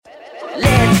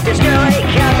Destroy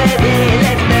comedy,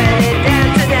 let's burn it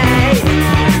down today.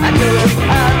 A tool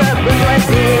of a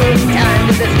bourgeoisie, time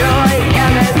to destroy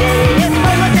comedy. It's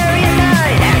proletariat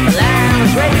night at the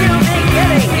lounge where you'll be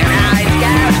getting your eyes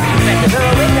gouged.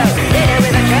 Festival window, dinner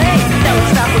with a train. Don't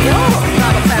stop with your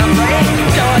trouble found brain.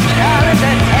 George Carlin's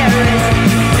a terrorist,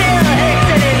 still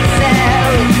hexing in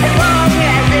cell. As long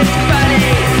as it's funny,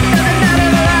 doesn't matter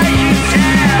the lies you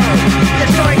tell.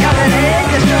 Destroy comedy,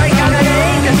 destroy comedy,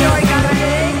 destroy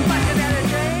comedy. What's the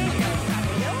matter, Jane? Don't stop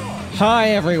with your... Hi,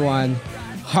 everyone.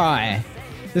 Hi.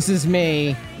 This is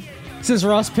me. This is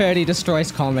Ross Purdy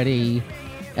Destroys Comedy.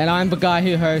 And I'm the guy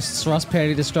who hosts Ross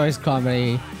Purdy Destroys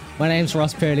Comedy. My name's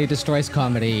Ross Purdy Destroys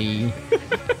Comedy.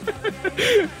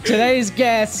 Today's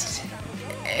guest,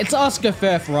 it's Oscar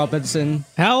Firth-Robertson.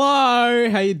 Hello,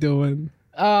 how you doing?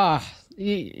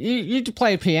 You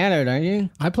play piano, don't you?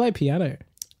 I play piano.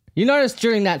 You noticed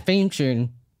during that theme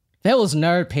tune, there was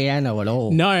no piano at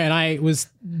all. No, and I was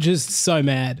just so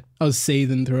mad. I was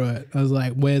seething through it. I was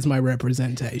like, where's my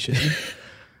representation?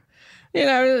 You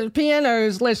know,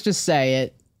 pianos, let's just say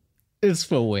it, it's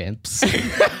for wimps.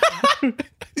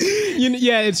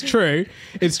 Yeah, it's true.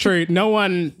 It's true. No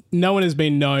one has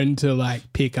been known to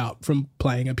like pick up from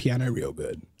playing a piano real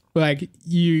good. Like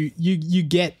you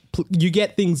get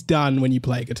things done when you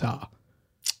play guitar.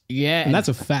 Yeah. And that's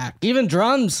a fact. Even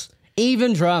drums.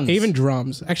 Even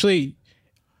drums. Actually,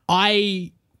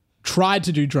 I tried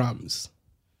to do drums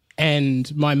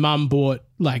and my mum bought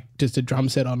like just a drum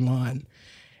set online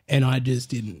and I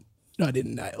didn't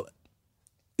nail it.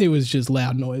 It was just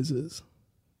loud noises.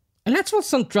 And that's what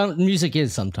some drum music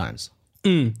is sometimes.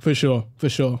 For sure.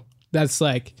 That's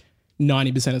like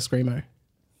 90% of Screamo.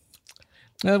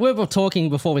 We were talking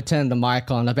before we turned the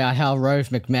mic on about how Rove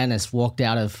McManus walked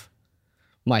out of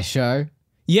my show.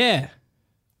 Yeah.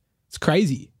 It's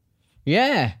crazy.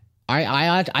 Yeah.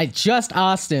 I just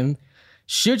asked him,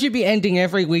 should you be ending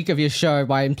every week of your show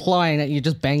by implying that you're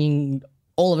just banging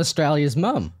all of Australia's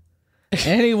mum?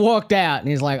 And he walked out and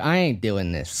he's like, I ain't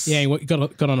doing this. Yeah, he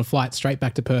got on a flight straight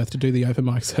back to Perth to do the open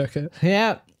mic circuit.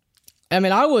 Yeah. I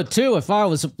mean, I would too if I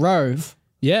was Rove.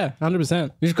 Yeah,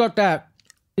 100%. He's got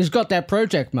that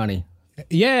project money.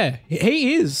 Yeah,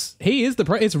 he is.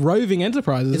 It's Roving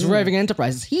Enterprises. It's Roving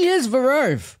Enterprises. He is the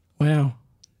Rove. Wow.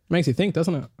 Makes you think,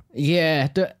 doesn't it? Yeah.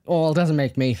 Well, it doesn't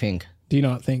make me think. Do you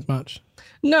not think much?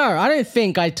 No, I don't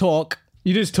think I talk.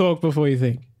 You just talk before you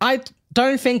think. I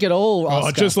don't think at all, Oscar.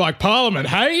 Oh, just like Parliament,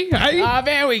 hey? Ah,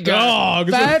 there we go. Oh,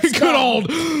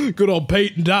 good old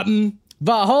Pete and Dutton.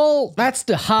 That's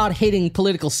the hard-hitting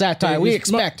political satire we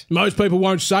expect. Most people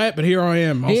won't say it, but here I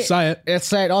am. I'll say it. Let's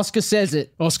say it. Oscar says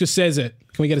it. Oscar says it.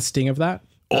 Can we get a sting of that?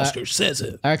 Oscar says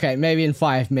it. Okay, maybe in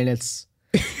 5 minutes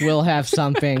we'll have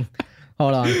something.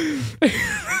 Hold on.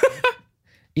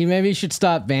 Maybe you should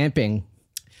start vamping.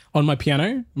 On my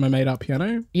piano? My made-up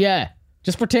piano? Yeah.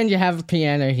 Just pretend you have a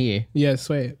piano here. Yeah,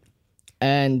 sweet.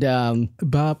 And, ba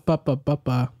ba ba ba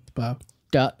ba ba.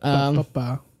 Ba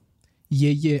ba.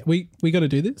 Yeah. We got to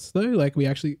do this though. Like you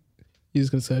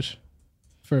just got to search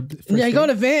for yeah, you got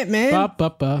to vamp, man. Ba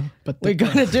ba ba. We're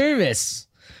gonna do this,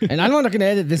 and I'm not gonna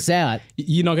edit this out.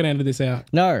 You're not gonna edit this out.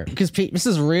 No, because this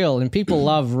is real, and people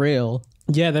love real.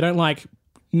 Yeah, they don't like.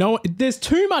 No, there's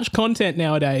too much content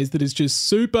nowadays that is just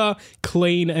super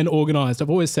clean and organized. I've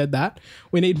always said that.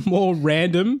 We need more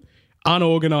random,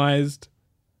 unorganized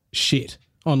shit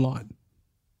online.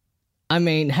 I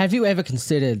mean, have you ever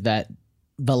considered that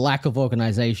the lack of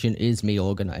organization is me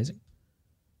organizing?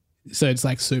 So it's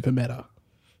like super meta.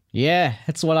 Yeah,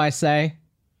 that's what I say.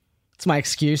 It's my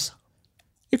excuse.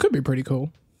 It could be pretty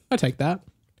cool. I take that.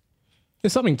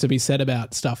 There's something to be said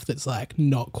about stuff that's like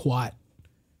not quite,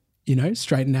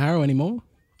 straight and narrow anymore.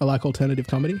 I like alternative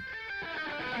comedy.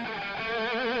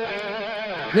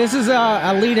 This is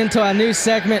a lead into our new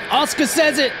segment. Oscar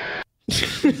says it.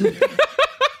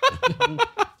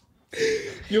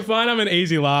 You'll find I'm an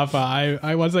easy laugher.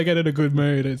 I once I get in a good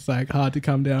mood, it's like hard to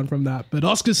come down from that. But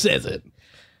Oscar says it.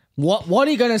 What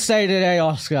are you going to say today,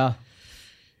 Oscar?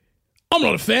 I'm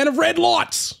not a fan of red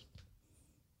lights.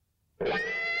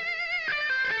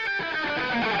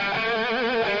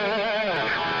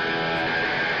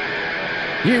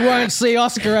 You won't see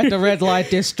Oscar at the red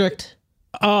light district.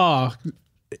 Oh,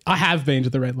 I have been to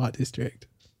the red light district.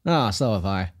 Oh, so have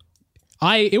I.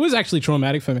 It was actually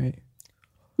traumatic for me.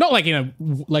 Not like in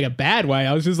a bad way.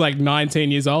 I was just like 19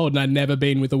 years old and I'd never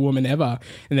been with a woman ever.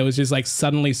 And there was just like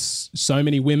suddenly so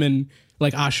many women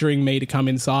like ushering me to come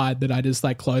inside that I just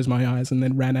like closed my eyes and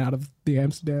then ran out of the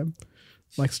Amsterdam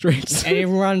like streets. And you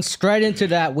run straight into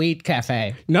that weed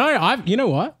cafe. No, you know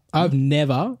what? I've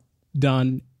never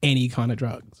done any kind of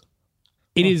drugs.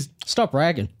 It is Stop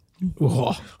bragging.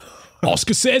 Oh,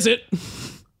 Oscar says it.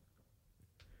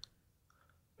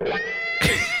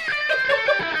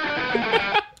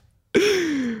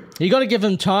 You got to give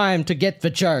them time to get the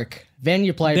joke. Then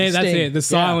you play the That's sting. it. The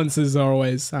silences are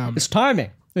always... It's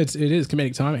timing. it is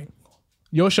comedic timing.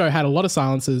 Your show had a lot of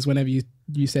silences whenever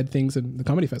you said things in the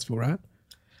comedy festival, right?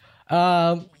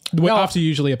 No, After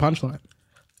usually a punchline.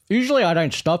 usually I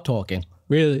don't stop talking.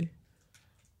 Really?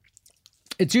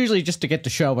 It's usually just to get the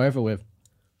show over with.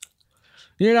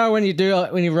 You know when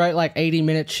you write like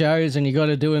 80-minute shows and you got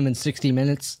to do them in 60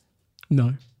 minutes?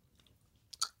 No.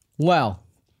 Well,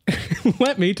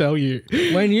 Let me tell you.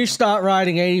 when you start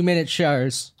writing 80-minute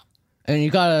shows and you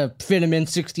got to fit them in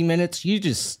 60 minutes, you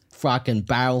just fucking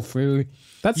barrel through.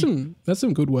 That's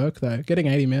some good work though. Getting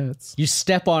 80 minutes. You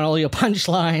step on all your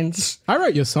punchlines. I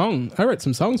wrote your song. I wrote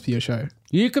some songs for your show.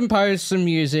 You composed some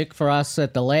music for us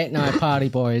at the Late Night Party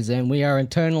Boys, and we are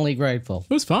eternally grateful.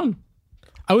 It was fun.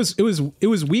 It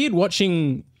was weird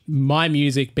watching my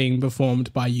music being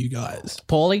performed by you guys.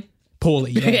 Paulie?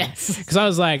 Poorly, yeah. Yes. Because I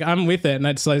was like, I'm with it, and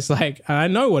it's like I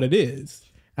know what it is,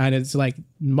 and it's like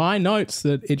my notes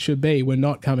that it should be were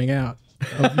not coming out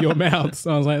of your mouth.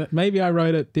 So I was like, maybe I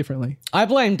wrote it differently. I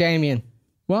blame Damien.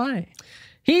 Why?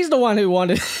 He's the one who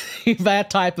wanted that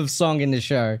type of song in the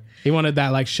show. He wanted that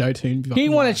like show tune. He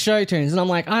wanted show tunes, and I'm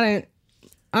like, I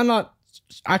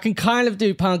can kind of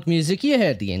do punk music. You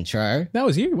heard the intro. That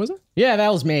was you, was it? Yeah,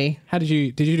 that was me. How did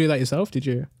you do that yourself? Did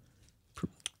you?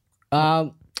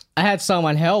 I had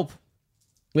someone help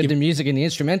with the music and the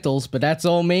instrumentals, but that's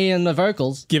all me and the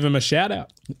vocals. Give him a shout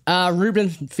out. Ruben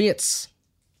Fitz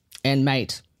and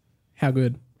Mate. How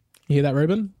good? You hear that,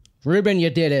 Ruben? Ruben, you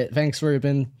did it. Thanks,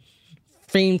 Ruben.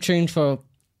 Theme tune for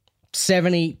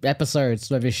 70 episodes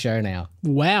of this show now.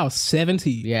 Wow, 70.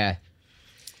 Yeah.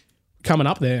 Coming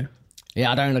up there.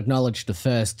 Yeah, I don't acknowledge the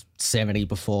first 70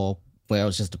 before, where it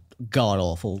was just a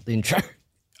god-awful intro.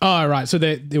 Oh, right. So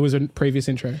there was a previous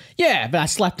intro. Yeah, but I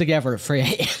slapped together at 3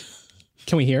 a.m.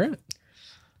 Can we hear it?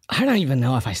 I don't even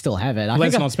know if I still have it.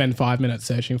 Let's not spend 5 minutes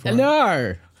searching for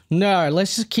it. No,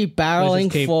 let's just keep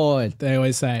barreling forward. They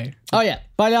always say. Oh, yeah.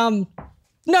 But,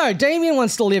 no, Damien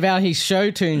wants to live out his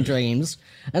show tune dreams,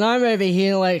 and I'm over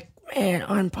here like, man,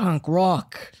 I'm punk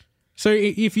rock. So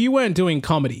if you weren't doing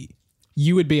comedy,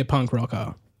 you would be a punk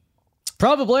rocker.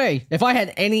 Probably, if I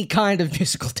had any kind of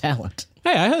musical talent.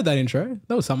 Hey, I heard that intro.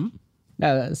 That was something.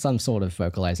 Some sort of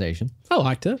vocalization. I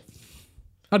liked it.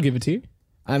 I'd give it to you.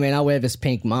 I mean, I wear this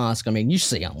pink mask. I mean, you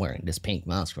see I'm wearing this pink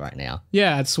mask right now.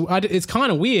 Yeah, it's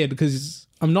kind of weird because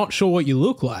I'm not sure what you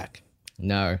look like.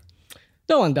 No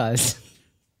one does.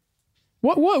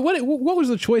 What was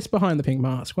the choice behind the pink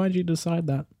mask? Why did you decide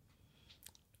that?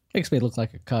 Makes me look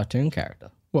like a cartoon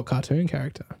character. What cartoon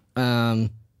character?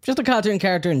 Just a cartoon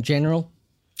character in general.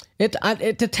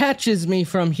 It detaches me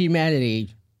from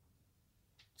humanity,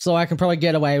 so I can probably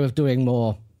get away with doing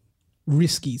more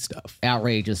Risky stuff.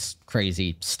 outrageous,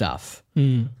 crazy stuff.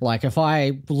 Like if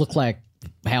I look like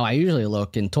how I usually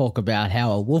look and talk about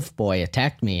how a wolf boy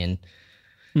attacked me and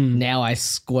now I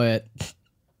squirt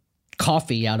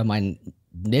coffee out of my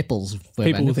nipples.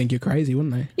 People would think you're crazy,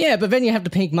 wouldn't they? Yeah, but then you have the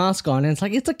pink mask on and it's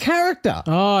like, it's a character.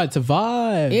 Oh, it's a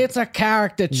vibe. It's a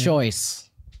character choice.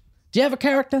 Do you have a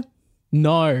character?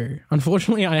 No.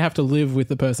 Unfortunately, I have to live with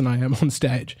the person I am on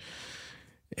stage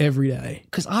every day.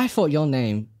 Because I thought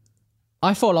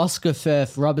Oscar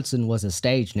Firth-Robertson was a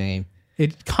stage name.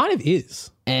 It kind of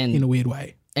is, And in a weird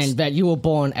way. and that you were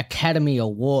born Academy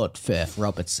Award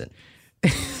Firth-Robertson.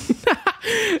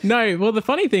 No, well, the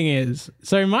funny thing is,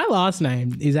 so my last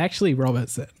name is actually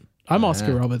Robertson. I'm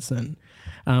Oscar Robertson,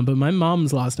 but my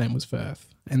mum's last name was Firth.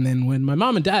 And then when my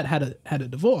mum and dad had a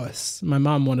divorce, my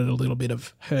mum wanted a little bit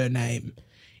of her name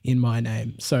in my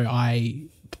name. So I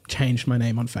changed my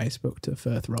name on Facebook to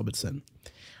Firth-Robertson.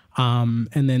 And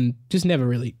then just never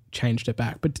really changed it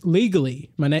back. But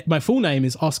legally, my full name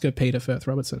is Oscar Peter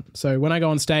Firth-Robertson. So when I go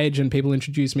on stage and people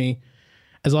introduce me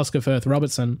as Oscar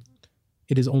Firth-Robertson,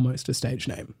 it is almost a stage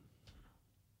name.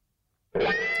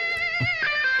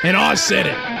 And I said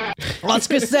it.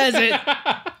 Oscar says it.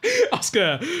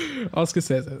 Oscar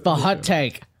says it. The hot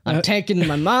take. I'm taking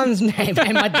my mom's name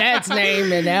and my dad's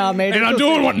name and now I made And I'm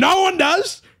doing what no one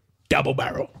does. Double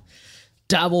barrel.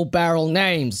 double barrel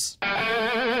names.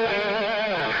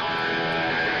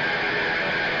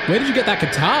 Where did you get that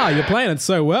guitar? You're playing it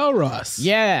so well, Ross.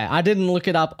 Yeah, I didn't look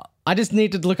it up. I just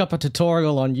needed to look up a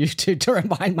tutorial on YouTube to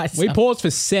remind myself. We paused for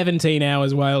 17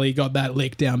 hours while he got that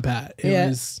lick down pat.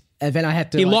 And then I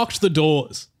had to. He locked the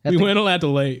doors. We weren't allowed to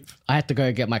leave. I had to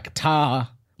go get my guitar,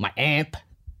 my amp,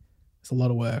 It's a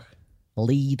lot of work.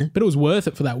 lead, But it was worth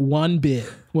it for that one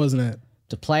bit, wasn't it?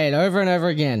 to play it over and over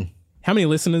again. How many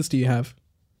listeners do you have?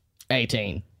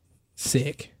 18.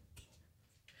 Sick.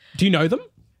 Do you know them?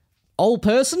 Oh,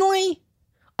 personally?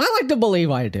 I like to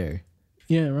believe I do.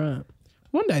 Yeah, right.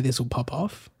 One day this will pop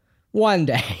off. One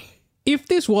day. If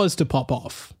this was to pop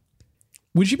off,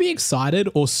 would you be excited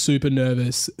or super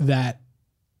nervous that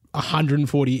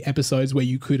 140 episodes where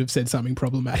you could have said something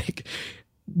problematic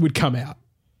would come out?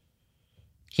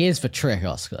 Here's the trick,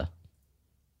 Oscar.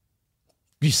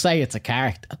 You say it's a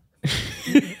character.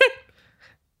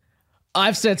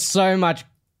 I've said so much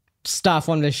stuff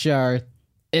on the show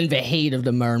in the heat of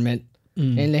the moment,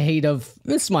 in the heat of,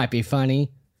 this might be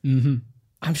funny. Mm-hmm.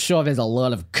 I'm sure there's a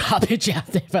lot of garbage out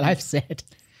there that I've said.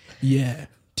 Yeah.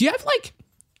 Do you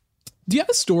have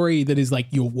a story that is like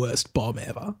your worst bomb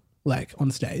ever, like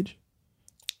on stage?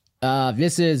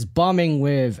 This is Bombing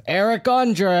with Eric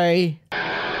Andre.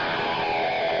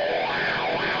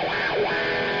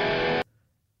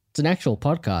 It's an actual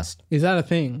podcast. Is that a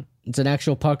thing? It's an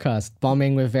actual podcast,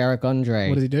 Bombing with Eric Andre.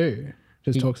 What does he do?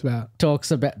 Just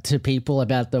Talks about to people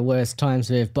about the worst times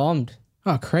they've bombed.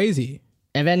 Oh, crazy.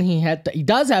 And then he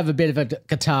does have a bit of a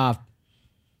guitar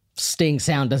sting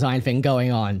sound design thing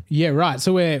going on. Yeah, right.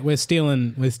 So we're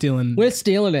stealing. We're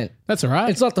stealing it. That's all right.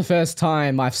 It's not the first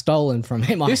time I've stolen from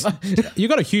him. You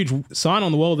got a huge sign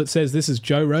on the wall that says this is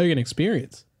Joe Rogan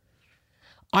Experience.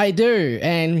 I do.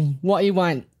 And what you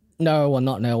won't know or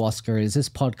not know, Oscar, is this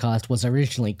podcast was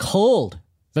originally called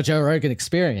The Joe Rogan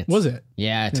Experience. Was it?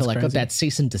 Yeah, until I got crazy. that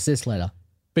cease and desist letter.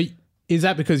 But is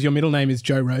that because your middle name is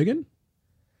Joe Rogan?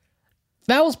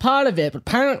 That was part of it, but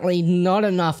apparently not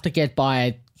enough to get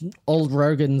by old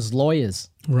Rogan's lawyers.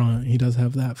 Right. He does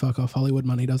have that fuck off Hollywood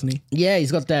money, doesn't he? Yeah,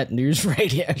 he's got that news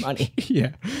radio money.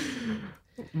 Yeah.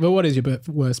 But what is your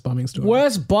worst bombing story?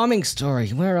 Worst bombing story.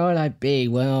 Where would I be?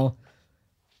 Well,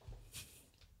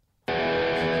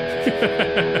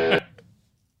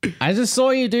 I just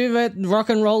saw you do that rock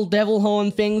and roll devil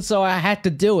horn thing, so I had to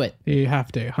do it. You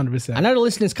have to, 100%. I know the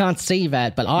listeners can't see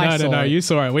that, but I saw it. No, you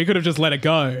saw it. We could have just let it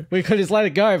go. We could just let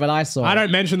it go, but I saw it. I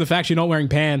don't mention the fact you're not wearing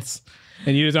pants,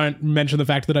 and you don't mention the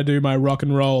fact that I do my rock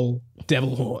and roll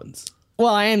devil horns.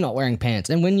 Well, I am not wearing pants,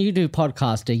 and when you do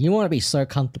podcasting, you want to be so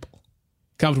comfortable.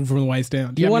 Comfortable from the waist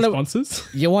down. Do you have any sponsors?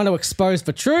 You want to expose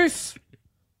the truth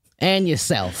and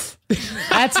yourself.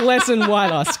 That's lesson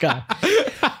 1, Oscar.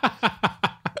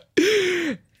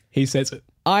 He says it.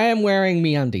 I am wearing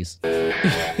MeUndies.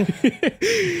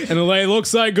 And they look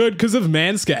so good because of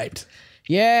Manscaped.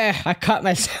 Yeah, I cut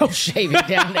myself shaving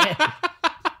down there.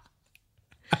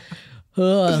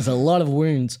 Oh, there's a lot of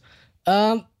wounds.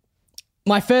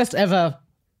 My first ever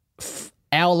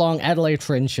hour-long Adelaide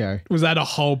Fringe show. Was that a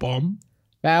whole bomb?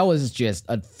 That was just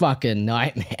a fucking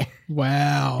nightmare.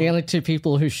 Wow. The only 2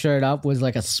 people who showed up was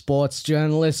like a sports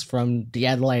journalist from the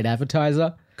Adelaide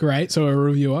Advertiser. Great. So a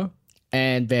reviewer.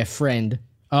 And their friend.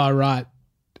 Oh, right.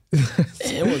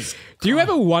 It was... Do you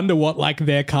ever wonder what like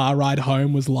their car ride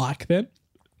home was like then?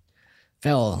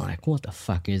 They were like, what the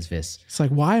fuck is this? It's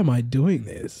like, why am I doing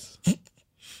this?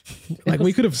 Like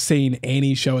we could have seen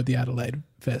any show at the Adelaide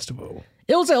Festival.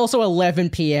 It was also 11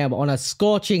 p.m. on a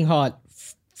scorching hot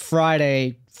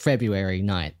Friday, February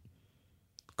night.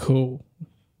 Cool.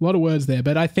 A lot of words there,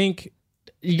 but I think...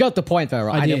 You got the point though,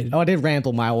 right? I did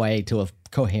ramble my way to a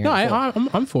coherent No,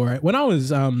 I'm for it. When I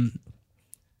was in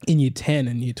year 10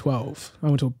 and year 12, I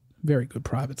went to a very good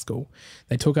private school.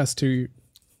 They took us to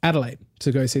Adelaide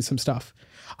to go see some stuff.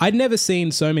 I'd never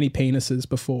seen so many penises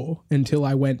before until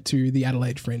I went to the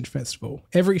Adelaide Fringe Festival.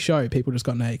 Every show, people just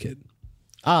got naked.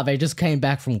 They just came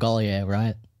back from Goliath,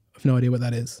 right? I've no idea what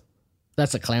that is.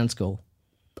 That's a clown school.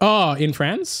 Oh, in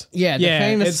France? Yeah, the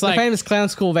famous clown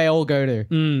school they all go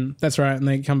to. That's right. And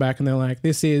they come back and they're like,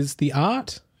 this is the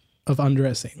art of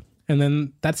undressing. And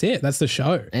then that's it. That's the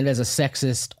show. And there's a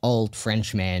sexist old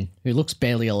French man who looks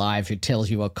barely alive who tells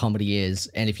you what comedy is.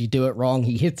 And if you do it wrong,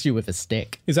 he hits you with a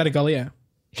stick. Is that a Goliath?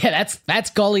 Yeah, that's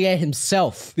Goliath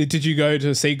himself. Did you go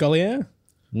to see Goliath?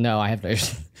 No, I have no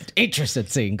interest in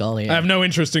seeing Goliath. I have no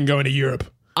interest in going to Europe.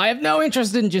 I have no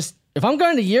interest in if I'm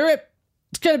going to Europe,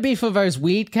 it's going to be for those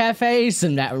weed cafes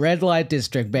and that red light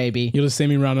district, baby. You'll just see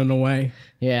me running away.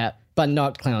 Yeah, but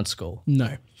not clown school.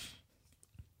 No.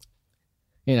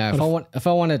 You know, if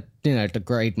I want to,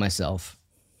 degrade myself,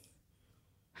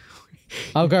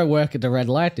 I'll go work at the red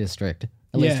light district.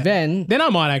 At least then I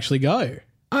might actually go.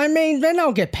 I mean, then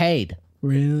I'll get paid.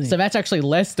 Really? So that's actually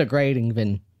less degrading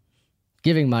than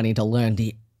giving money to learn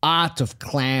the art of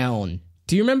clown.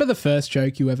 Do you remember the first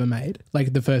joke you ever made?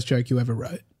 Like the first joke you ever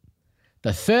wrote?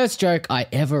 The first joke I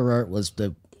ever wrote was I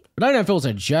don't know if it was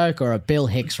a joke or a Bill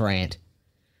Hicks rant.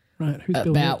 Right. Who's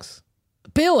Bill Hicks?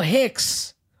 Bill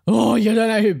Hicks Oh, you don't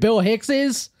know who Bill Hicks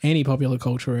is? Any popular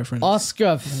culture reference.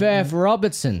 Oscar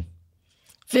Firth-Robertson.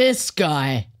 This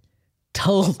guy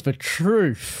told the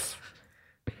truth.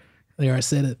 There, I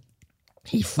said it.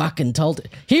 He fucking told it.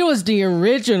 He was the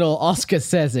original Oscar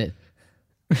Says It.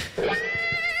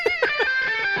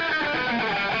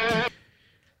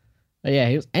 Yeah,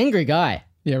 he was angry guy.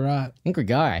 Yeah, right. Angry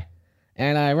guy.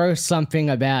 And I wrote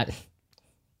something about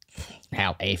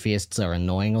how atheists are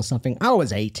annoying or something. I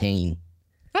was 18.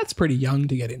 That's pretty young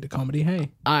to get into comedy, hey?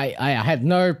 I had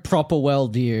no proper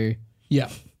worldview. Yeah.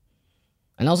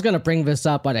 And I was going to bring this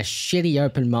up at a shitty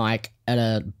open mic at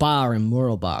a bar in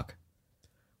Mooralbach.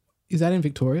 Is that in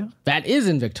Victoria? That is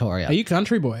in Victoria. Are you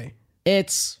country boy?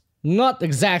 It's not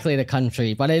exactly the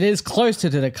country, but it is closer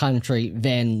to the country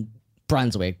than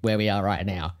Brunswick, where we are right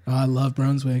now. Oh, I love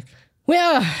Brunswick.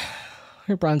 We're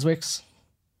Brunswicks.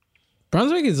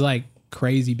 Brunswick is like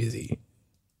crazy busy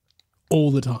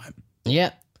all the time.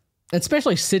 Yeah.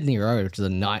 Especially Sydney Road, which is a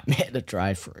nightmare to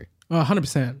drive through. Oh,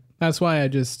 100%. That's why I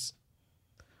just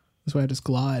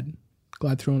glide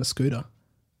through on a scooter.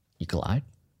 You glide?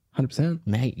 100%.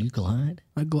 Mate, you glide?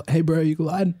 Hey, bro, you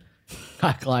glide?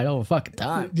 I glide all the fucking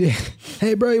time. Yeah.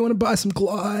 Hey, bro, you want to buy some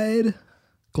Glide?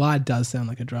 Glide does sound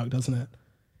like a drug, doesn't it?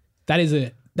 That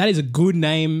is a good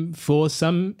name for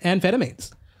some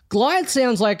amphetamines. Glide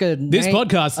sounds like a This name-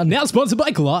 podcast now sponsored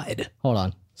by Glide. Hold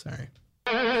on. Sorry.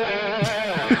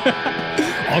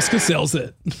 Oscar sells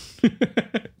it.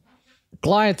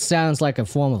 Glide sounds like a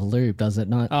form of lube, does it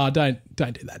not? Oh, don't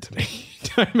do that to me.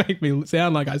 Don't make me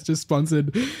sound like I just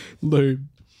sponsored lube.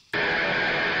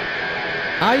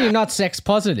 Are you not sex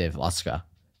positive, Oscar?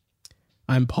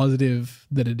 I'm positive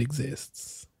that it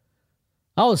exists.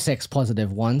 I was sex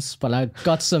positive once, but I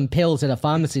got some pills at a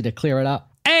pharmacy to clear it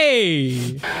up.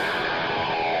 Hey!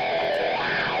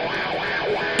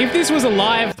 If this was a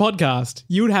live podcast,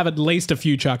 you would have at least a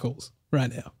few chuckles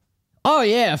right now. Oh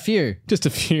yeah, a few. Just a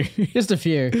few. Just a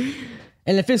few.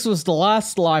 And if this was the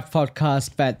last live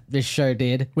podcast that this show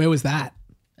did, Where was that?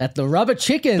 at the Rubber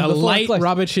Chicken. The before it late closed.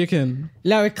 Rubber Chicken.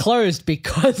 No, it closed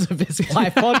because of this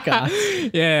live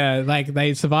podcast. Yeah, like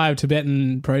they survived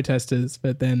Tibetan protesters,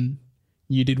 but then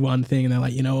you did one thing and they're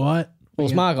like, you know what? It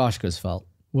was Mark Oshka's fault.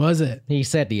 Was it? He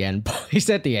said the N. He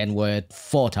said the N word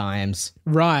 4 times.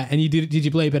 Right. And did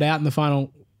you bleep it out in the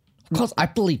final? Of course, I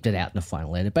bleeped it out in the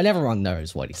final edit, but everyone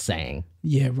knows what he's saying.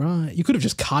 Yeah, right. You could have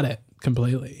just cut it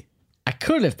completely. I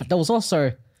could have, but there was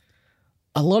also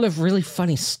a lot of really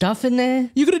funny stuff in there.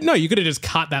 You could have just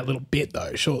cut that little bit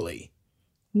though, surely.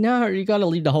 No, you got to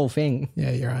leave the whole thing.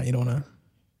 Yeah, you're right. You don't want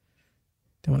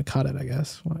to cut it, I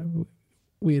guess. Why,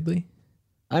 weirdly.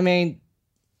 I mean,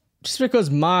 just because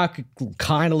Mark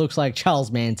kind of looks like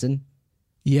Charles Manson.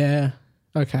 Yeah.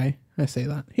 Okay. I see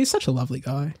that. He's such a lovely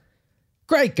guy.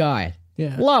 Great guy.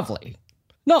 Yeah. Lovely.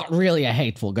 Not really a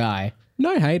hateful guy.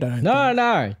 No hate, I don't think.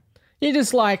 No. He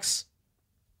just likes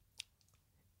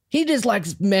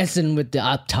messing with the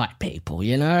uptight people,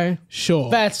 you know?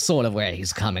 Sure. That's sort of where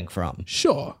he's coming from.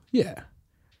 Sure. Yeah.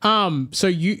 So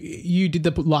you did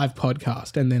the live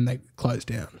podcast and then they closed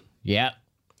down. Yep.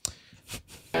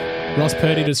 Ross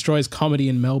Purdy destroys comedy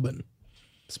in Melbourne,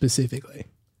 specifically.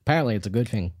 Apparently it's a good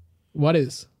thing. What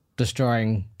is?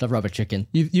 Destroying the Rubber Chicken.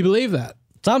 You believe that?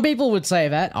 Some people would say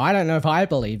that. I don't know if I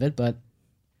believe it, but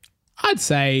I'd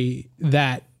say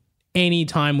that any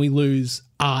time we lose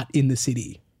art in the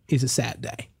city is a sad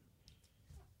day.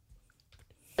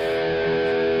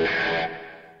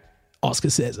 Oscar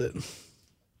says it.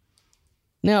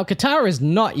 now guitar is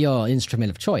not your instrument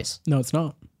of choice. No, it's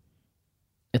not.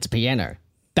 It's a piano.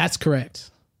 That's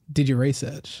correct. Did your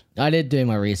research? I did do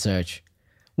my research.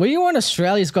 Were you on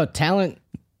Australia's Got Talent?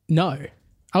 No.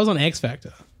 I was on X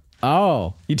Factor.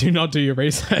 Oh. You do not do your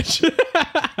research.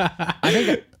 I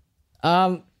think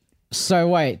so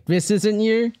wait, this isn't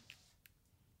you?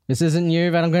 This isn't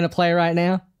you that I'm going to play right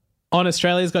now? On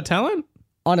Australia's Got Talent?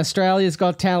 On Australia's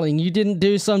Got Talent, you didn't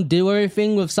do some duo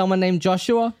thing with someone named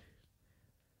Joshua?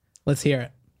 Let's hear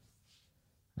it.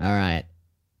 All right.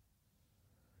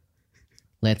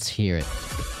 Let's hear it.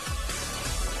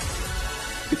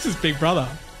 This is Big Brother.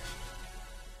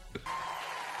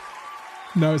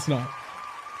 No, it's not.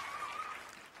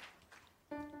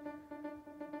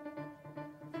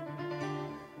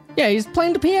 Yeah, he's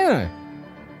playing the piano.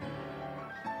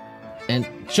 And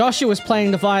Joshua's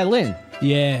playing the violin.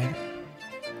 Yeah.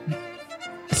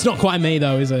 It's not quite me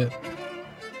though, is it?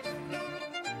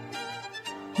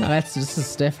 No, this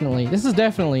is definitely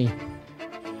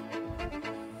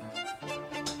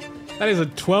That is a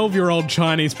 12-year-old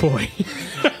Chinese boy.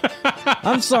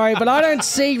 I'm sorry, but I don't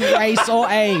see race or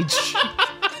age.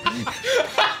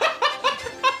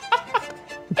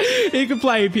 He could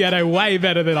play piano way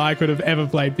better than I could have ever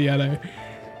played piano.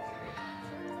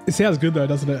 It sounds good though,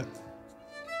 doesn't it?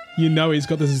 You know he's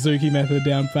got the Suzuki method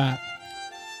down pat.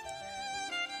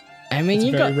 I mean, It's a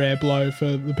you very got rare blow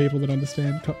for the people that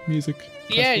understand music.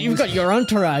 yeah, you've got your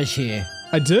entourage here.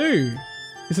 I do.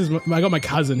 I got my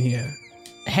cousin here.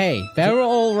 Hey, they were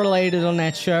all related on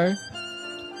that show.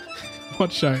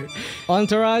 What show?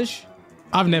 Entourage.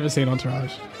 I've never seen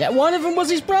Entourage. Yeah, one of them was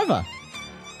his brother.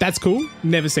 That's cool.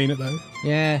 Never seen it though.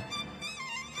 Yeah.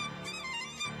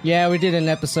 Yeah, we did an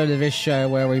episode of this show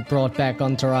where we brought back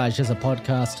Entourage as a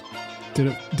podcast.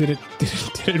 Did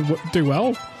it do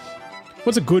well?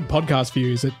 What's a good podcast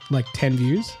view? Is it like 10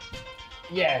 views?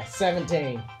 Yeah,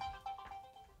 17.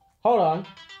 Hold on.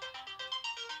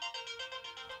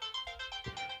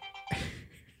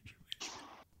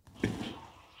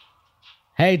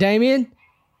 Hey, Damien.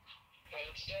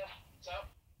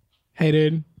 Hey,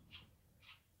 dude.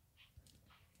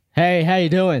 Hey, how you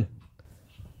doing?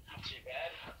 Not too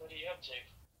bad. What are you up to?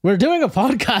 We're doing a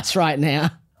podcast right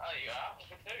now. Oh, you are?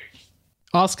 What do?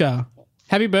 Oscar,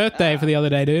 happy birthday for the other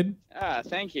day, dude.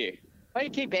 Thank you. Why do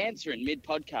you keep answering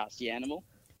mid-podcast, you animal?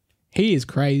 He is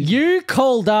crazy. You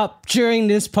called up during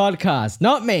this podcast,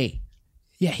 not me.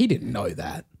 Yeah, he didn't know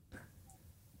that.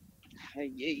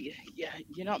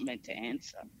 You're not meant to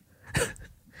answer.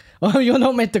 Oh, you're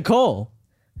not meant to call.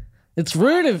 It's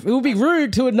rude. It would be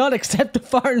rude to not accept a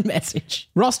phone message.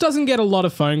 Ross doesn't get a lot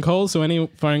of phone calls, so any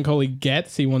phone call he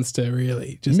gets, he wants to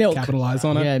really just capitalize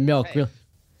on it. Yeah, milk. Hey.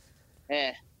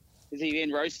 Yeah. Has he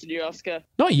been roasted you, Oscar?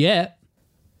 Not yet.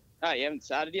 Oh, you haven't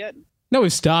started yet? No,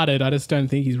 we've started. I just don't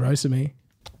think he's roasted me.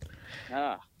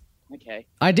 Ah, okay.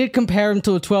 I did compare him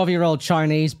to a 12-year-old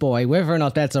Chinese boy, whether or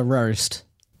not that's a roast.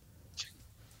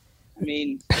 I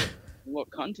mean, in what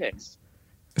context?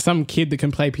 Some kid that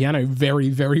can play piano very,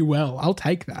 very well. I'll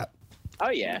take that.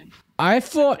 Oh, yeah. I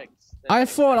thought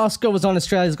Oscar was on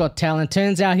Australia's Got Talent.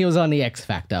 Turns out he was on the X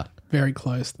Factor. Very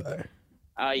close, though.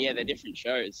 Oh, yeah, they're different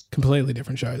shows. Completely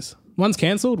different shows. One's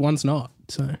cancelled, one's not.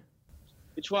 So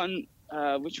Which one's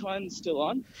still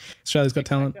on? Australia's Got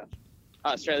Talent. Oh,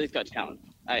 Australia's Got Talent.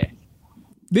 Oh, yeah.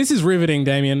 This is riveting,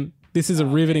 Damien. This is a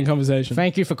riveting conversation.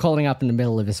 Thank you for calling up in the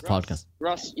middle of this podcast.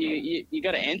 Ross, you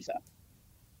got to answer.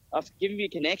 I've given you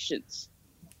connections.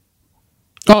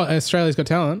 Oh, Australia's Got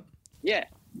Talent. Yeah.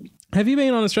 Have you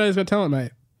been on Australia's Got Talent,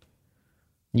 mate?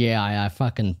 Yeah, I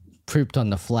fucking pooped on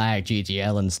the flag, Gigi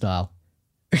Allen style.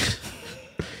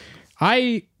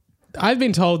 I've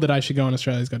been told that I should go on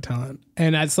Australia's Got Talent.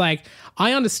 And it's like,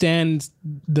 I understand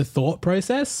the thought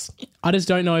process. I just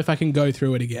don't know if I can go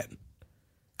through it again.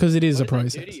 Because it is a What did that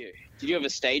process. do to you? Did you have a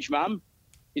stage mum?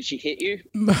 Did she hit you?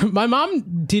 My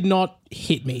mum did not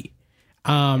hit me.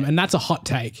 And that's a hot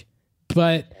take.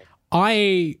 But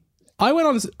I went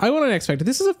on X Factor.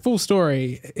 This is a full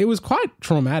story. It was quite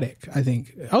traumatic, I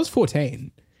think. I was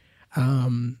 14.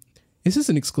 This is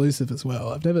an exclusive as well.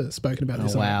 I've never spoken about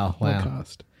this on the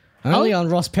podcast. Only on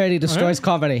Ross Petty Destroys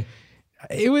Comedy.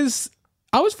 I was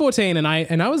 14 and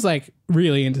I was like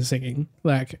really into singing.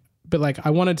 But I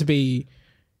wanted to be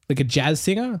like a jazz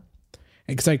singer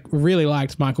because I really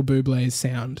liked Michael Bublé's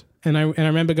sound. And I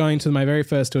remember going to my very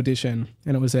first audition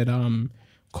and it was at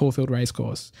Caulfield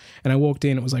Racecourse. And I walked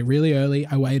in, it was like really early.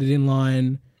 I waited in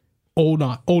line all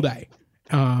day.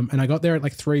 And I got there at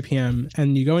like 3 p.m.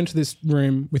 and you go into this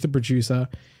room with a producer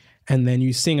and then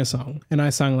you sing a song. And I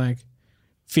sang like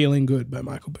Feeling Good by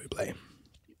Michael Bublé.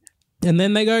 And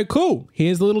then they go, cool,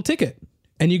 here's the little ticket.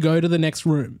 And you go to the next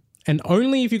room. And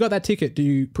only if you got that ticket do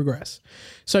you progress.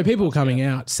 So people were coming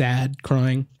out sad,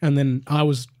 crying. And then I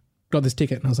got this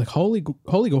ticket and I was like, holy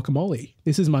guacamole,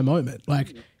 this is my moment.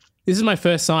 Like, this is my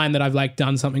first sign that I've like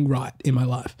done something right in my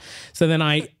life. So then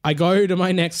I go to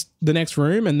the next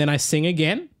room and then I sing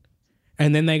again.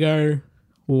 And then they go,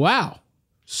 wow,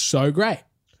 so great.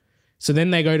 So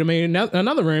then they go to me in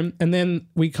another room and then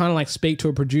we kind of like speak to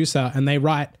a producer and they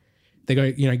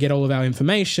go, get all of our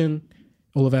information,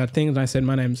 all of our things. And I said,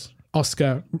 my name's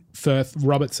Oscar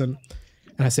Firth-Robertson.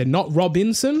 And I said, not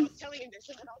Robinson,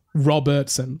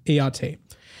 Robertson, ERT.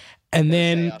 And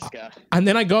then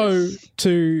I go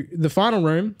to the final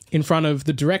room in front of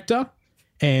the director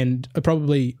and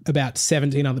probably about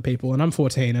 17 other people. And I'm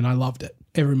 14 and I loved it,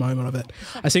 every moment of it.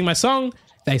 I sing my song.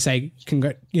 They say, kind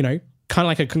of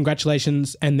like a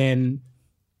congratulations. And then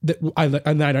I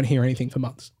don't hear anything for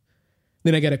months.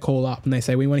 Then I get a call up and they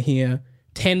say, we want to hear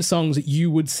 10 songs that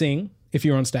you would sing if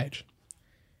you're on stage.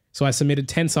 So I submitted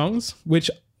 10 songs, which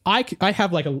I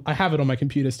have it on my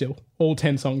computer still, all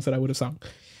 10 songs that I would have sung.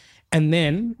 And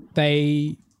then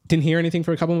they didn't hear anything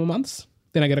for a couple more months.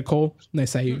 Then I get a call and they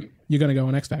say, you're going to go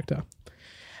on X Factor.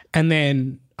 And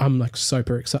then I'm like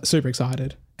super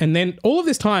excited. And then all of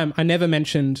this time, I never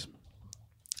mentioned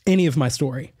any of my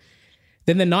story.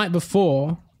 Then the night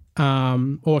before,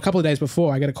 or a couple of days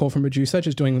before, I get a call from a producer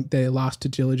just doing their last due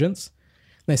diligence.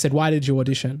 And they said, why did you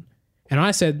audition? And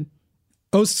I said,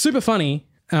 it was super funny.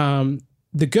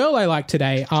 The girl I liked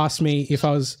today asked me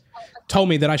told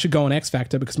me that I should go on X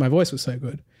Factor because my voice was so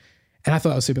good. And I thought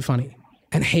that was super funny.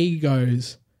 And he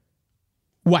goes,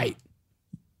 wait,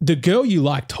 the girl you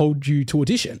like told you to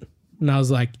audition? And I was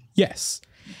like, yes.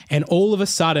 And all of a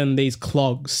sudden, these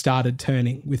clogs started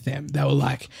turning with them.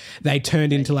 They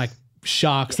turned into like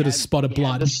sharks that had spotted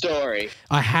blood. The story.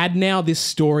 I had now this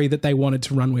story that they wanted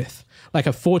to run with. Like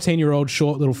a 14-year-old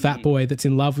short little fat boy that's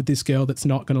in love with this girl that's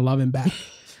not going to love him back.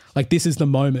 Like, this is the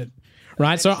moment,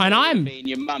 right? So, and I'm...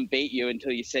 Your mum beat you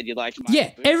until you said you liked my...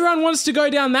 Yeah, everyone wants to go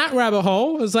down that rabbit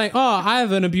hole. It's like, oh, I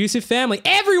have an abusive family.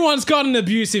 Everyone's got an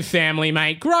abusive family,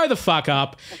 mate. Grow the fuck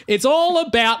up. It's all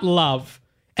about love.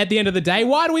 At the end of the day,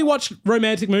 why do we watch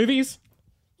romantic movies?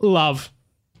 Love.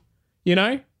 You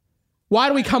know? Why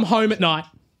do we come home at night?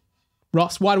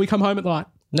 Ross, why do we come home at night?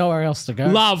 Nowhere else to go.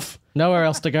 Love. Nowhere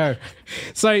else to go.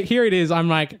 So here it is. I'm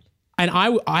like, and I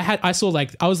was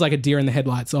like a deer in the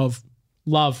headlights of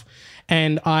love.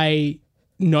 And I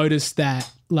noticed that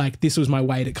like this was my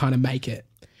way to kind of make it.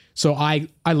 So I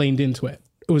leaned into it.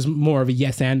 It was more of a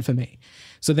yes and for me.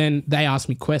 So then they asked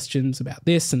me questions about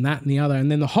this and that and the other.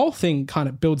 And then the whole thing kind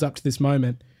of builds up to this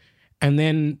moment. And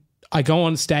then I go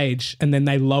on stage and then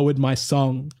they lowered my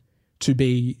song to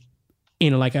be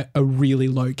in like a really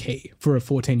low key for a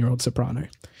 14-year-old soprano.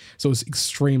 So it was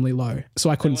extremely low.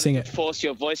 So I couldn't sing it. Force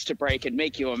your voice to break and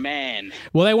make you a man.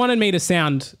 Well, they wanted me to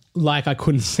sound like I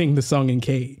couldn't sing the song in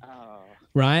key. Oh.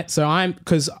 Right? So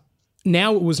because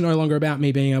now it was no longer about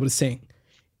me being able to sing.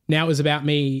 Now it was about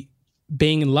me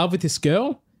being in love with this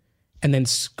girl and then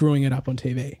screwing it up on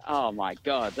TV. Oh my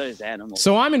God, those animals.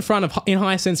 So I'm in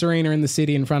Hisense Arena in the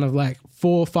city in front of like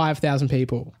 4,000 or 5,000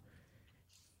 people.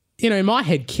 You know, in my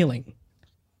head killing.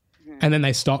 And then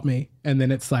they stopped me. And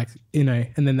then it's like, you know,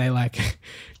 and then they like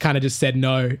kind of just said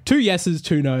no. 2 yeses,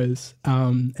 2 nos.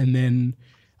 And then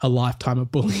a lifetime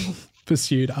of bullying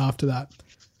pursued after that.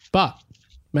 But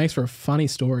makes for a funny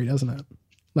story, doesn't it?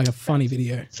 Like a funny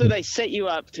video. So they set you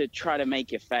up to try to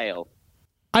make you fail.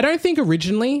 I don't think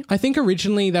originally. I think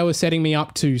originally they were setting me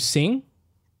up to sing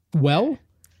well.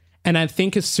 And I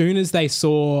think as soon as they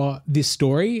saw this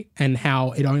story and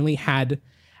how it only had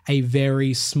a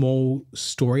very small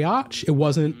story arch, it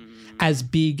wasn't as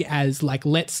big as like,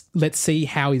 let's see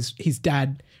how his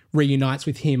dad reunites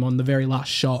with him on the very last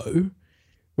show.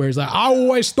 Whereas like, I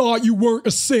always thought you weren't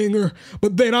a singer,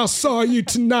 but then I saw you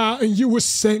tonight and you were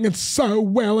singing so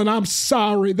well and I'm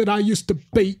sorry that I used to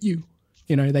beat you.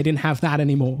 You know, they didn't have that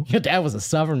anymore. Your dad was a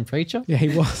Southern preacher? Yeah,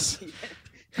 he was.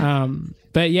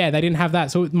 But yeah, they didn't have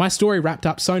that. So my story wrapped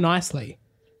up so nicely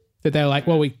that they were like,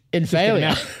 well,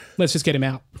 let's just get him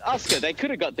out. Oscar, they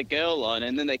could have got the girl on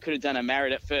and then they could have done a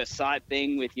Married at First Sight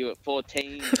thing with you at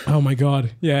 14. Oh my God,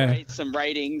 yeah. Some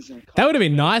ratings. That would have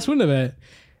been nice, wouldn't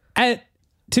it?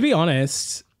 To be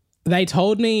honest, they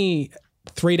told me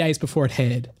 3 days before it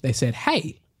aired, they said,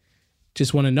 hey,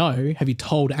 just want to know, have you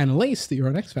told Annalise that you're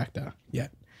on X Factor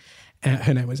yet?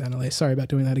 Her name was Annalise. Sorry about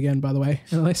doing that again, by the way,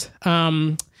 Annalise.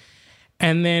 And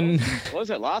then... What was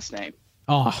her last name?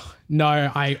 Oh,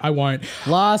 no, I won't.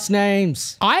 Last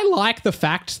names. I like the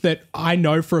fact that I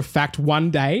know for a fact one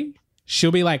day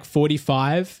she'll be like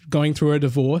 45 going through a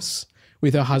divorce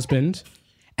with her husband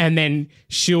and then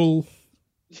she'll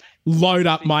load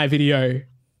up my video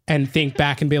and think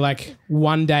back and be like,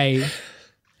 one day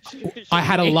I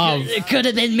had a love. It could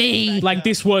have been me. Like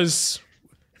this was,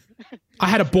 I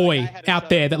had a boy out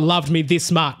there that loved me this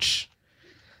much.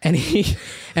 And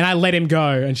I let him go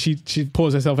and she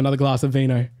pours herself another glass of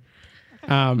vino.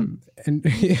 And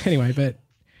anyway, but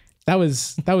that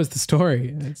was the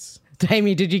story.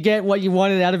 Damien, did you get what you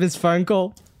wanted out of his phone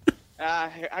call?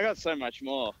 I got so much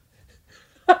more.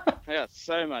 I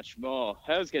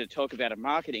was going to talk about a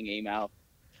marketing email,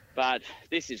 but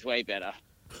this is way better.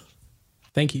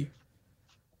 Thank you.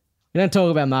 We don't talk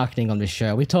about marketing on this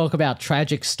show. We talk about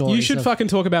tragic stories. You should fucking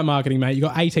talk about marketing, mate. You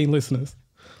got 18 listeners.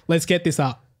 Let's get this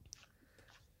up.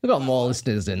 We've got more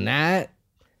listeners than that.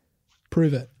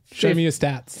 Prove it. Show me your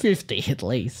stats. 50 at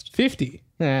least. 50?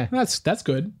 Yeah. That's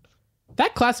good.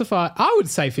 That I would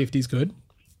say 50 is good.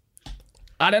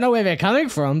 I don't know where they're coming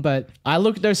from, but I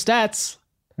look at those stats.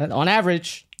 On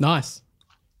average. Nice.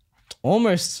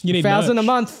 Almost you need 1,000 a merch.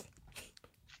 month.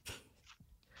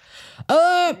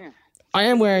 I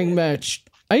am wearing merch.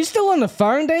 Are you still on the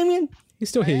phone, Damien? You're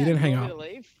still here. You didn't hang up.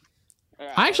 Right,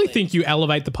 I actually think you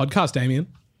elevate the podcast, Damien.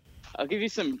 I'll give you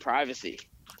some privacy.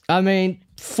 I mean,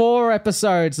 4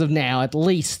 episodes of now, at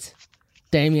least,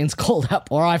 Damien's called up,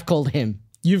 or I've called him.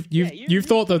 You've you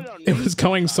thought put that it on it me was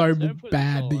going so sometimes. Don't put it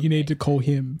bad all that on you me. need to call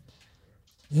him.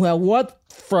 Well, what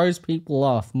throws people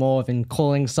off more than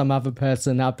calling some other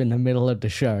person up in the middle of the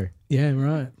show? Yeah,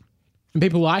 right. And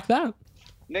people like that.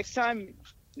 Next time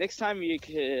you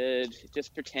could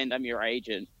just pretend I'm your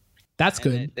agent. That's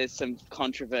And good. there's some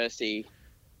controversy,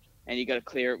 and you got to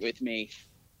clear it with me.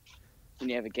 And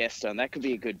you have a guest on. That could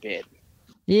be a good bit.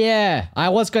 Yeah, I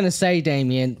was going to say,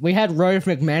 Damien, we had Rove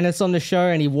McManus on the show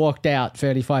and he walked out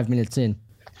 35 minutes in.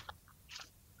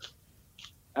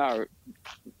 Oh,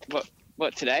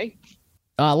 what today?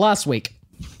 Last week.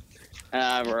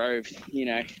 Rove,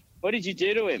 what did you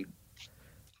do to him?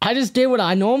 I just did what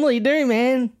I normally do,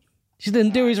 man. Just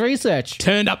didn't do his research.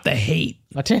 Turned up the heat.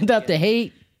 I turned up the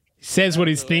heat. Says what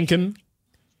he's thinking.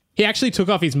 He actually took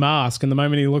off his mask, and the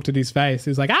moment he looked at his face, he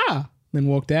was like, then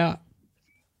walked out.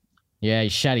 Yeah, he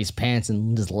shat his pants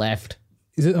and just left.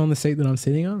 Is it on the seat that I'm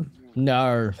sitting on?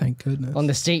 No. Thank goodness. On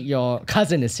the seat your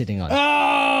cousin is sitting on.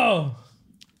 Oh!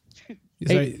 Hey,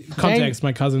 Sorry, context,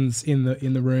 my cousin's in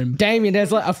the room. Damien,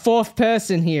 there's like a 4th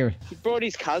person here. He brought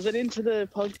his cousin into the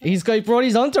podcast? He brought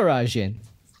his entourage in.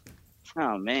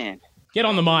 Oh, man. Get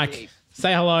on the mic.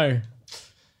 Say hello.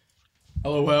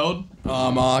 Hello world,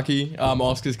 I'm Arky, I'm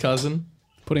Oscar's cousin.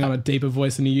 Putting on a deeper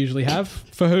voice than you usually have.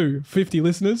 For who? 50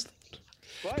 listeners?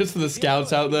 Just for the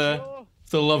scouts out there,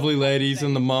 the lovely ladies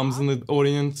and the mums in the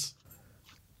audience.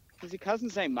 Is your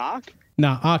cousin's name Mark?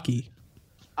 Nah, Arky.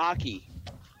 Arky.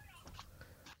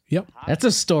 Yep. That's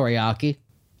a story, Arky.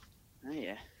 Oh,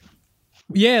 yeah.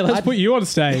 Yeah, let's put you on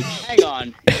stage. Hang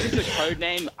on. Is this a code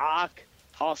name? Ark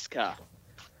Oscar.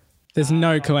 There's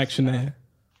no collection there.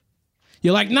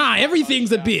 You're like, nah,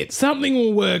 everything's a bit. Something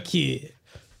will work here.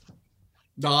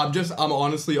 No, I'm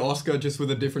honestly Oscar, just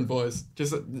with a different voice.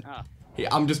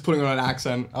 I'm just putting on an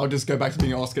accent. I'll just go back to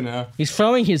being Oscar now. He's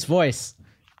throwing his voice.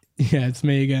 Yeah, it's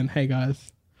me again. Hey,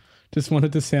 guys. Just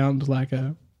wanted to sound like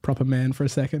a proper man for a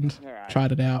second. All right.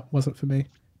 Tried it out. Wasn't for me.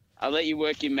 I'll let you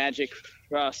work your magic,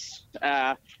 Ross.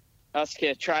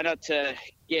 Oscar, try not to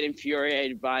get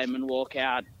infuriated by him and walk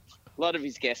out. A lot of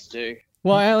his guests do.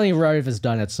 Well, only Rove has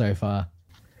done it so far.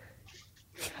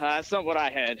 That's not what I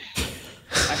heard.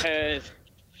 I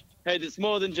heard it's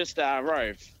more than just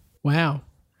Rove. Wow.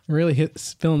 Really hit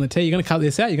spilling the tea. You're going to cut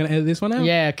this out? You're going to edit this one out?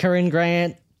 Yeah, Corinne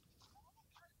Grant,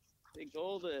 I think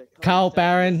all the Carl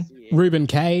Barron. Ruben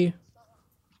K.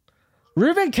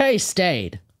 Ruben K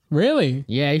stayed. Really?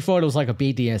 Yeah, he thought it was like a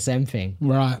BDSM thing.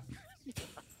 Right.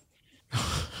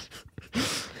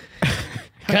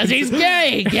 Because he's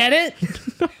gay, get it?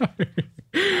 All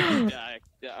right.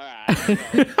 I'm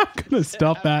going to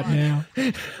stop that now.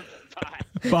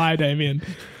 Bye, Damien.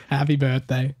 Happy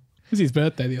birthday. It was his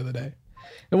birthday the other day.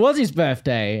 It was his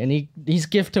birthday, and his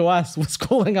gift to us was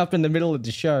calling up in the middle of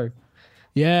the show.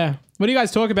 Yeah. What do you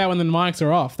guys talk about when the mics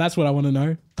are off? That's what I want to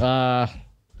know.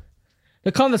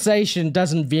 The conversation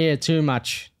doesn't veer too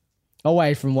much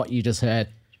away from what you just heard.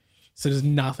 So there's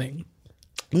nothing.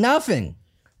 Nothing.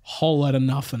 Whole lot of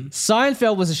nothing.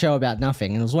 Seinfeld was a show about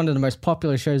nothing, and it was one of the most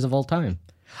popular shows of all time.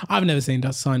 I've never seen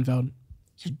Seinfeld.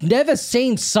 Never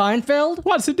seen Seinfeld?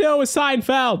 What's the deal with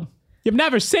Seinfeld? You've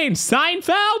never seen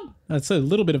Seinfeld? That's a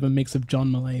little bit of a mix of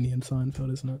John Mulaney and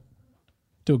Seinfeld, isn't it?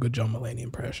 Do a good John Mulaney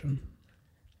impression.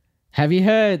 Have you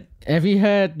heard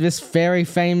this very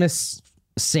famous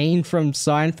scene from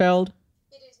Seinfeld?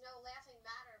 It is no laughing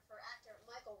matter for actor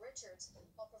Michael Richards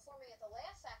while performing at the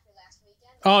Laugh Factory last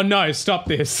weekend. Oh no, stop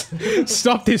this.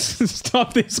 Stop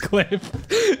this clip.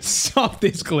 Stop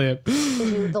this clip.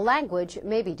 The language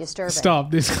may be disturbing.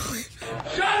 Stop this clip.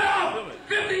 Shut up!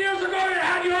 50 years ago, you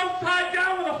had you upside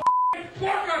down with a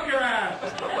fork up your ass.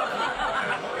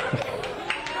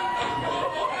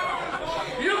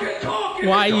 You can talk.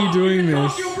 Why are you doing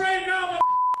this? Your brain now,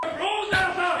 rolls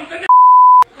ass out. He's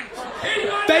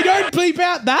a They don't bleep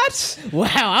out that? Wow,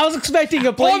 I was expecting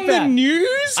a bleep On the out.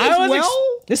 news as well?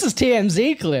 This is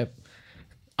TMZ clip.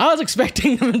 I was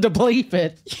expecting them to bleep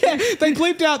it. Yeah, they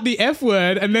bleeped out the F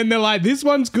word and then they're like, this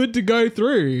one's good to go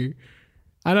through.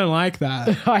 I don't like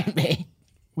that. I mean,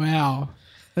 Wow.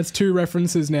 That's 2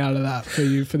 references now to that for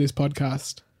you for this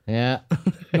podcast. yeah,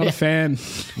 Not a fan.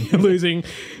 You're losing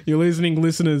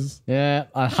listeners. yeah.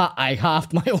 I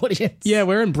halved my audience. Yeah,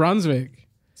 we're in Brunswick.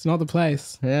 It's not the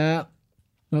place. Yeah.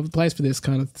 Not the place for this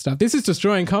kind of stuff. This is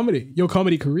destroying comedy. Your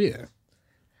comedy career.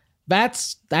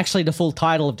 That's actually the full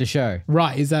title of the show.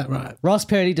 Right, is that right? Ross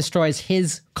Purdy destroys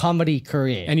his comedy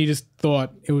career. And you just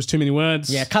thought it was too many words?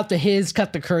 Yeah, cut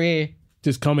the career.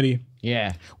 Just comedy.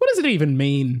 Yeah. What does it even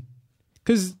mean?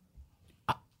 Because,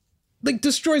 like,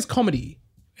 destroys comedy.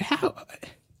 How?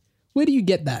 Where do you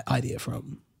get that idea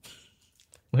from?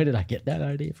 Where did I get that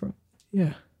idea from?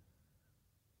 Yeah.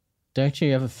 Don't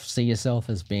you ever see yourself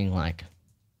as being like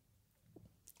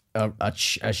a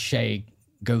Che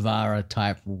Guevara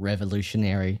type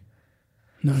revolutionary?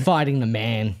 No. Fighting the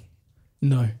man.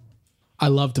 No. I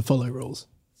love to follow rules.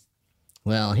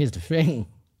 Well, here's the thing,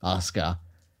 Oscar.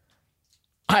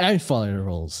 I don't follow the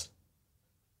rules.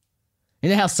 You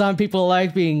know how some people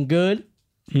like being good?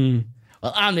 Well,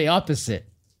 I'm the opposite.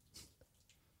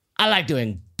 I like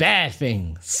doing bad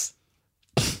things.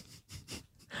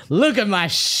 Look at my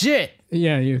shit.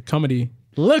 Yeah, your comedy.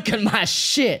 Look at my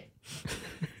shit.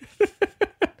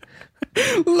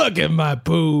 Look at my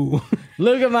poo.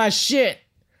 Look at my shit.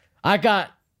 I got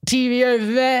TV over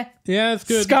there. Yeah, that's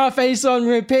good. Scarface on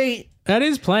repeat. That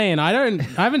is playing. I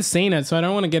haven't seen it, so I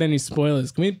don't want to get any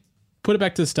spoilers. Can we put it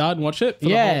back to the start and watch it for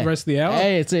the whole rest of the hour?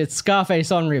 Hey, it's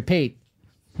Scarface on repeat.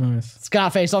 Nice.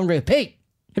 Scarface on repeat.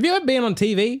 Have you ever been on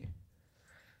TV?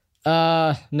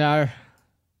 No.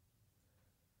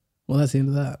 Well, that's the end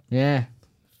of that. Yeah.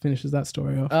 Finishes that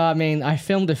story off. I mean, I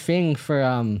filmed a thing for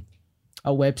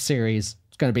a web series.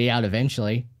 It's going to be out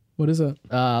eventually. What is it?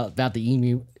 About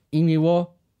the Emu War.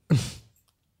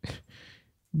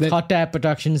 Hot Dad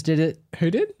Productions did it.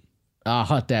 Who did?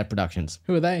 Hot Dad Productions.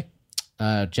 Who are they?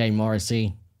 Jay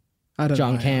Morrissey, I don't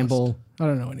John know. Campbell. I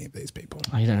don't know any of these people.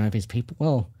 I don't know these people.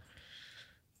 Well,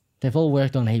 they've all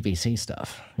worked on ABC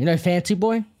stuff. You know Fancy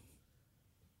Boy?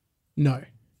 No.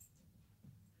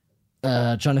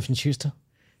 Jonathan Schuster?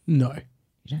 No.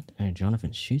 You don't know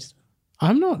Jonathan Schuster?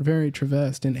 I'm not very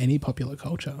traversed in any popular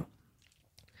culture.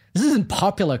 This isn't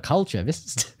popular culture.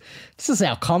 This is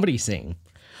our comedy scene.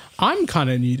 I'm kind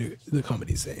of new to the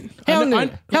comedy scene.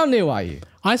 How new are you?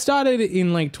 I started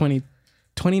in like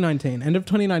 2019. End of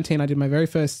 2019, I did my very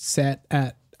first set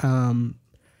at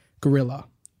Gorilla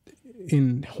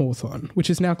in Hawthorne, which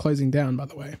is now closing down, by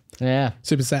the way. Yeah.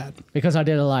 Super sad. Because I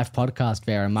did a live podcast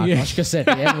there and Mark Moshka said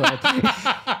the N-word.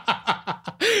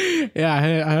 Yeah,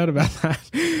 I heard about that.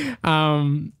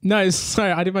 No, so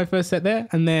I did my first set there,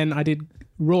 and then I did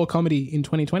Raw Comedy in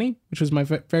 2020, which was my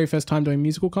very first time doing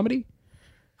musical comedy.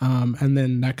 And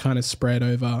then that kind of spread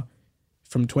over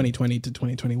from 2020 to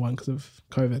 2021 because of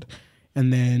COVID.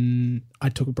 And then I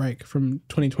took a break from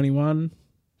 2021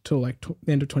 till like the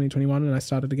end of 2021, and I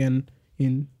started again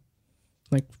in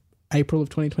like April of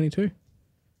 2022.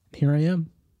 Here I am.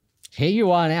 Here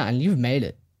you are now, and you've made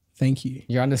it. Thank you.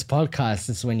 You're on this podcast.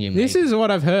 This is when you This made is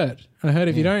what I've heard. I heard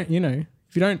if you don't,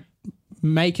 if you don't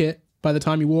make it by the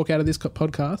time you walk out of this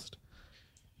podcast,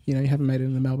 you haven't made it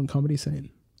in the Melbourne comedy scene.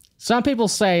 Some people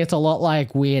say it's a lot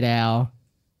like Weird Al.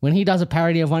 When he does a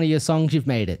parody of one of your songs, you've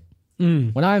made it.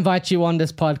 When I invite you on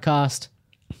this podcast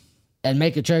and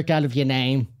make a joke out of your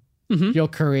name, your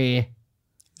career,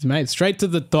 It's made straight to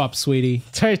the top, sweetie.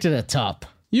 straight to the top.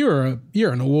 You're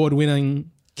an award-winning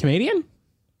comedian?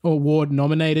 Or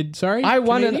award-nominated, sorry? I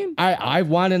won comedian? I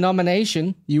won a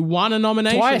nomination. You won a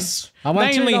nomination? Twice. I won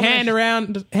They two only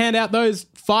nominations. hand out those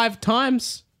 5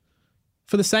 times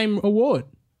for the same award.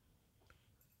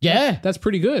 Yeah. That's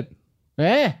pretty good.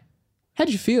 Yeah. How'd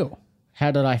you feel How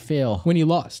did I feel? when you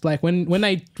lost? Like when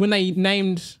they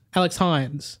named Alex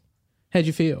Hines, how'd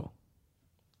you feel?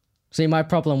 See, my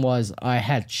problem was I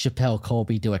had Chappelle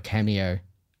Colby do a cameo.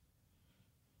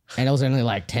 And it was only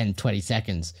like 10, 20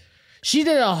 seconds. She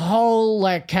did a whole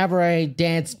like cabaret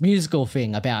dance musical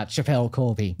thing about Chappelle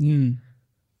Colby.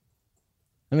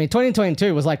 I mean,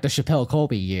 2022 was like the Chappelle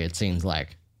Colby year, it seems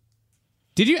like.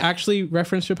 Did you actually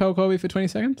reference Chappelle Colby for 20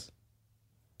 seconds?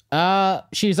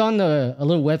 She's on a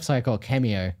little website called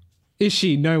Cameo. Is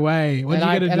she? No way. What did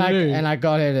you get her to do? And I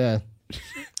got her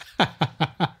to...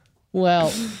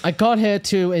 Well, I got her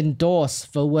to endorse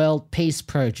the World Peace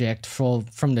Project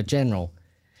from the General.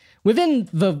 Within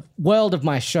the world of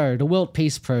my show, the World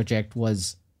Peace Project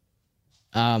was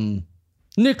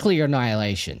nuclear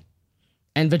annihilation.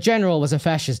 And the General was a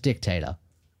fascist dictator.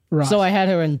 Right. So I had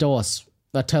her endorse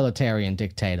a totalitarian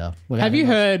dictator. Have you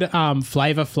heard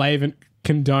Flavor Flav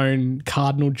condone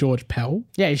Cardinal George Pell?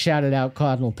 Yeah, he shouted out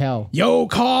Cardinal Pell. Yo,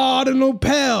 Cardinal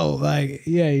Pell! Like,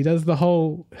 yeah, he does the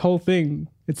whole thing.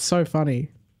 It's so funny.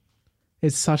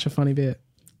 It's such a funny bit.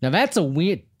 Now that's a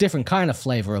weird, different kind of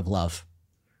flavor of love.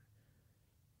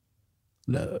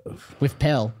 Love. With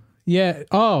Pell. Yeah.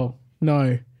 Oh,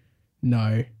 no.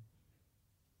 No.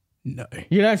 No.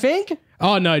 You don't think?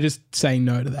 Oh, no, just saying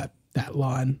no to that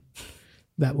line.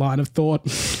 That line of thought.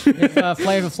 If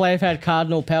Flavor Flav had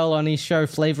Cardinal Pell on his show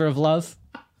Flavor of Love.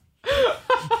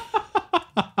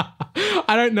 I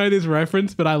don't know this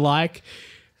reference, but I like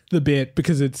the bit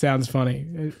because it sounds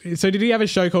funny. So did he have a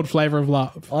show called Flavor of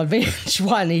Love? On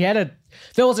VH1,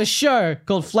 there was a show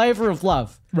called Flavor of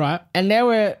Love, Right. and there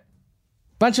were a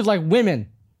bunch of like women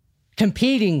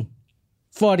competing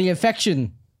for the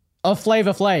affection of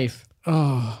Flavor Flav.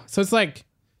 Oh, so it's like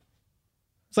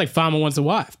Farmer Wants a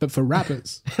Wife, but for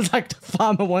rappers. It's like the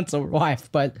farmer wants a wife,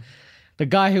 but the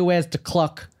guy who wears the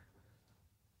clock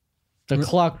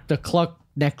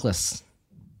necklace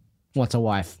wants a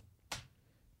wife.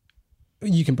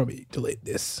 You can probably delete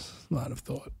this line of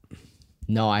thought.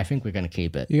 No, I think we're gonna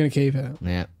keep it. You're going to keep it.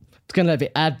 Yeah, it's gonna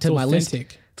add to It's my list.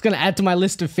 authentic. It's gonna add to my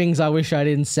list of things I wish I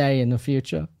didn't say in the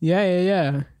future.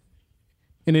 Yeah.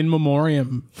 An in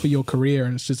memoriam for your career,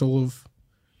 and it's just all of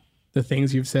the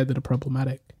things you've said that are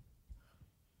problematic.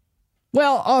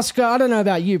 Well, Oscar, I don't know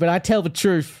about you, but I tell the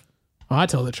truth. Oh, I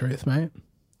tell the truth, mate.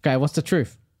 Okay, what's the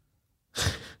truth?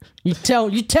 You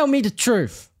tell me the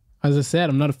truth. As I said,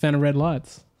 I'm not a fan of red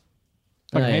lights.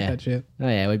 I Oh, hate yeah. that shit. Oh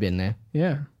yeah, we've been there.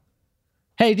 Yeah,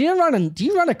 Hey, do you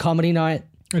run a comedy night?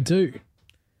 I do.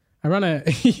 I run a.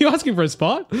 You asking for a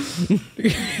spot?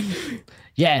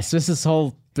 Yes, this is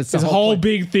whole. It's It's a whole point.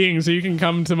 big thing, so you can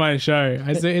come to my show.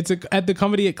 It's at the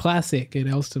Comedy at Classic in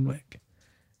Elstonwick.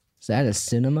 Is that a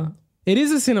cinema? It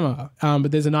is a cinema,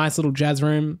 but there's a nice little jazz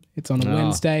room. It's on a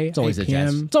Wednesday. It's always 8 a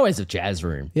jazz. PM. It's always a jazz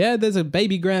room. Yeah, there's a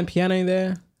baby grand piano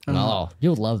there. Oh,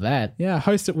 you'll love that. Yeah, I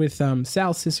host it with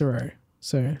Sal Cicero.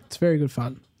 So it's very good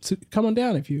fun. So come on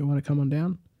down if you want to come on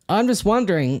down. I'm just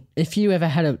wondering if you ever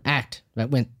had an act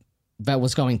that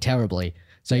was going terribly,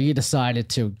 so you decided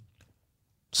to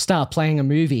start playing a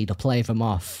movie to play them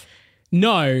off.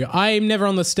 No, I'm never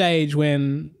on the stage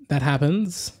when that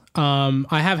happens. I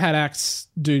have had acts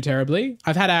do terribly.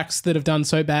 I've had acts that have done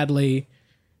so badly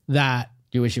that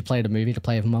You wish you played a movie to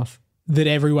play them off?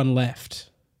 everyone left,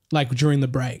 like during the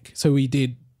break. So we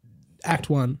did act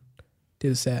 1,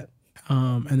 did a set,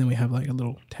 and then we have like a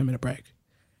little 10-minute break,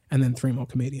 and then 3 more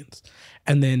comedians.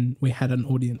 And then we had an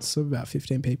audience of about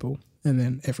 15 people, and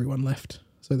then everyone left.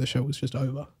 So the show was just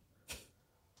over.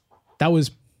 That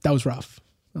was rough.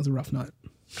 That was a rough night.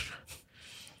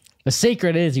 The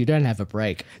secret is you don't have a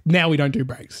break. Now we don't do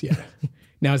breaks. Yeah.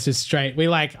 Now it's just straight.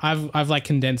 I've like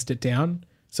condensed it down.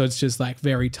 So it's just like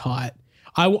very tight.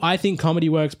 I think comedy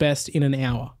works best in an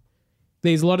hour.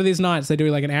 There's a lot of these nights they do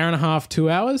like an hour and a half, 2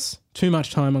 hours, too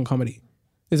much time on comedy.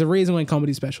 There's a reason when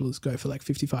comedy specials go for like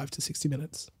 55 to 60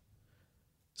 minutes.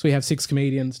 So we have 6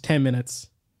 comedians, 10 minutes,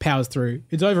 powers through.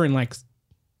 It's over in like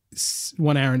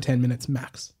 1 hour and 10 minutes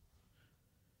max.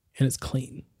 And it's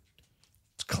clean.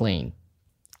 It's clean.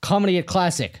 Comedy at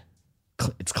Classic.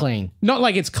 It's clean. Not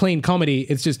like it's clean comedy.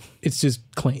 It's just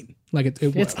clean. Like it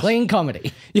It's works. clean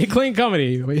comedy. Yeah, clean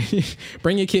comedy.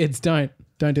 Bring your kids. Don't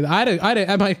do that. I had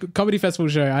at my comedy festival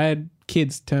show, I had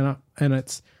kids turn up, and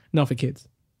it's not for kids.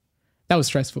 That was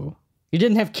stressful. You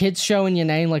didn't have kids showing your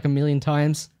name like a million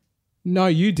times? No,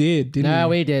 you did, didn't you? No,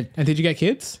 we did. And did you get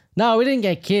kids? No, we didn't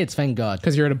get kids, thank God.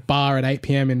 Because you're at a bar at 8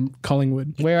 p.m. in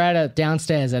Collingwood. We're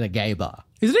downstairs at a gay bar.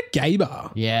 Is it a gay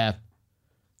bar? Yeah.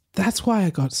 That's why I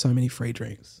got so many free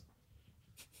drinks.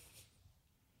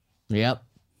 Yep.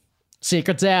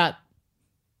 Secret's out.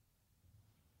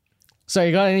 So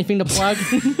you got anything to plug?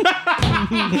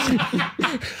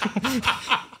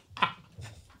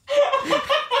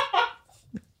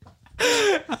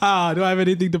 Do I have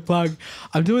anything to plug?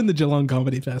 I'm doing the Geelong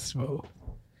Comedy Festival.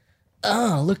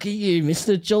 Oh, look at you,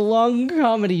 Mr. Geelong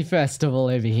Comedy Festival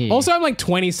over here. Also, I'm like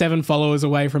 27 followers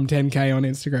away from 10K on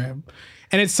Instagram.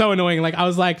 And it's so annoying. Like I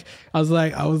was like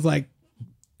at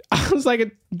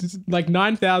like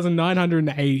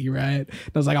 9,980, right? And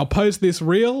I was like, I'll post this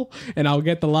reel and I'll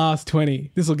get the last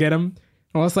 20. This will get them.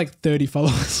 I lost like 30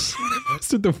 followers when I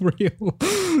posted the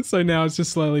reel. So now it's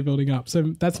just slowly building up. So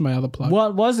that's my other plug.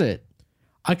 What was it?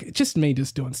 Just me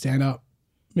just doing stand up.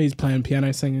 Me just playing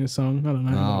piano, singing a song. I don't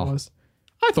know what it was.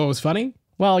 I thought it was funny.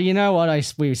 Well, you know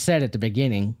what we said at the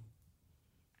beginning.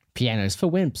 Piano's for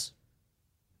wimps.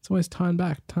 It's always time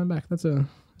back. That's a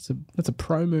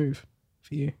pro move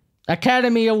for you.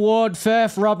 Academy Award,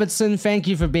 Firth-Robertson, thank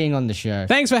you for being on the show.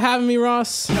 Thanks for having me,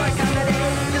 Ross.